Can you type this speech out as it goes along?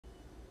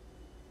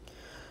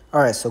All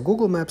right, so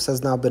Google Maps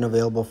has now been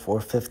available for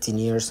 15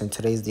 years, and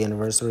today's the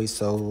anniversary.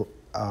 So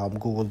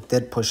Google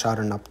did push out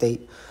an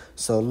update.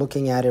 So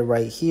looking at it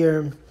right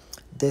here,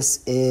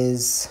 this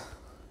is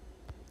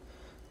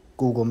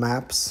Google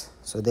Maps.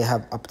 So they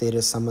have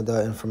updated some of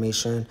the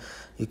information.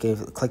 You can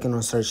click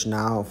on search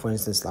now. For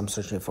instance, I'm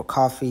searching for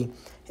coffee.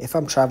 If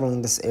I'm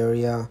traveling this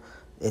area,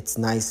 it's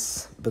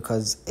nice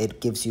because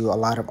it gives you a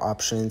lot of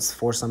options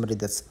for somebody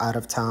that's out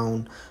of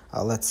town.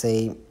 Let's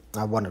say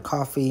I want a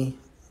coffee.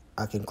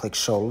 I can click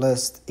show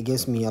list. It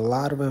gives me a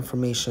lot of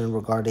information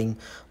regarding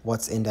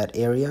what's in that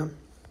area.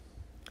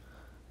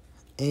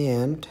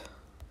 And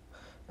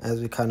as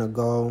we kind of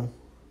go,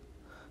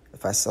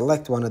 if I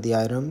select one of the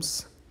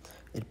items,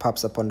 it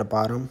pops up on the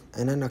bottom,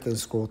 and then I can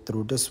scroll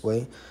through this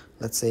way.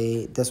 Let's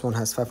say this one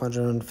has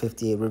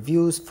 558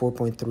 reviews,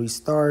 4.3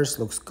 stars,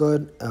 looks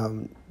good,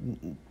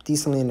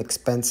 decently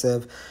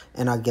inexpensive,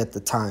 and I get the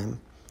time.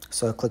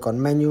 So I click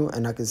on menu,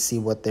 and I can see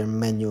what their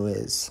menu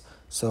is.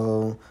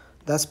 So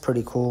that's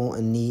pretty cool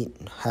and neat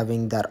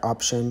having that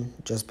option,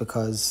 just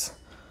because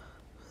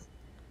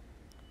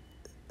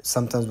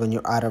sometimes when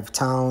you're out of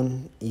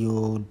town,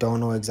 you don't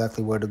know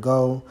exactly where to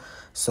go.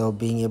 So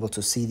being able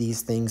to see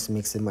these things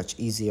makes it much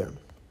easier.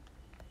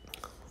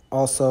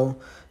 Also,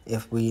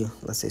 if we,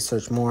 let's say,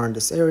 search more in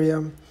this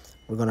area,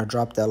 we're going to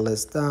drop that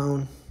list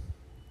down,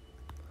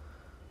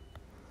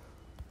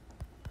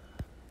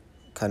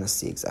 kind of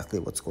see exactly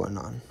what's going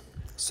on.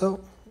 So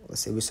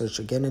let's say we search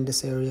again in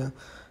this area,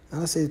 and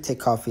let's say we take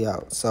coffee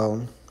out.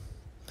 So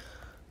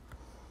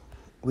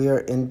we are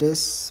in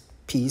this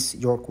piece,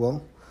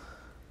 Yorkville,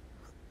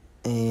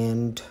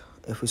 and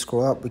if we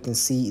scroll up, we can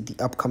see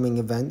the upcoming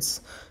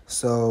events.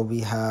 So we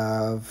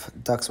have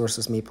Ducks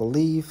versus Maple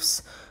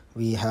Leafs,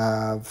 we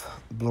have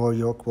Bloor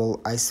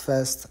Yorkville Ice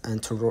Fest,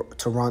 and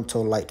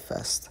Toronto Light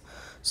Fest.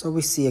 So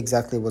we see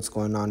exactly what's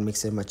going on,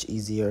 makes it much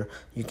easier.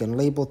 You can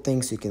label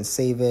things, you can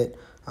save it,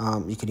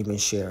 you can even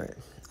share it.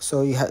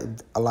 So you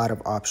have a lot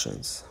of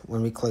options.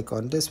 When we click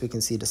on this, we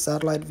can see the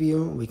satellite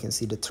view, we can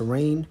see the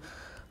terrain,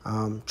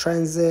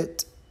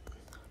 transit,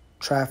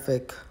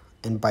 traffic,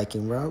 and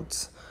biking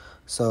routes.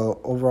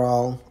 So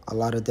overall, a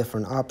lot of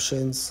different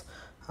options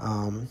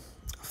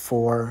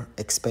for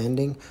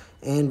expanding.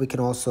 And we can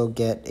also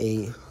get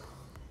a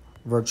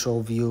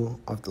virtual view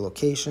of the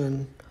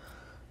location.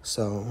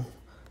 So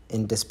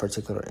in this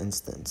particular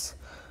instance,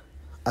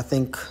 I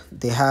think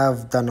they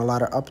have done a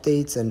lot of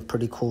updates and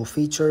pretty cool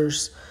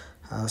features.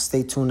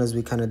 Stay tuned as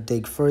we kind of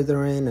dig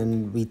further in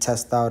and we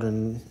test out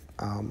and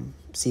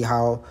see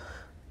how,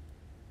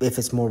 if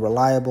it's more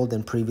reliable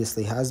than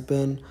previously has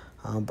been.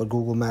 But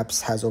Google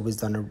Maps has always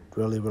done a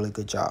really, really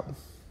good job.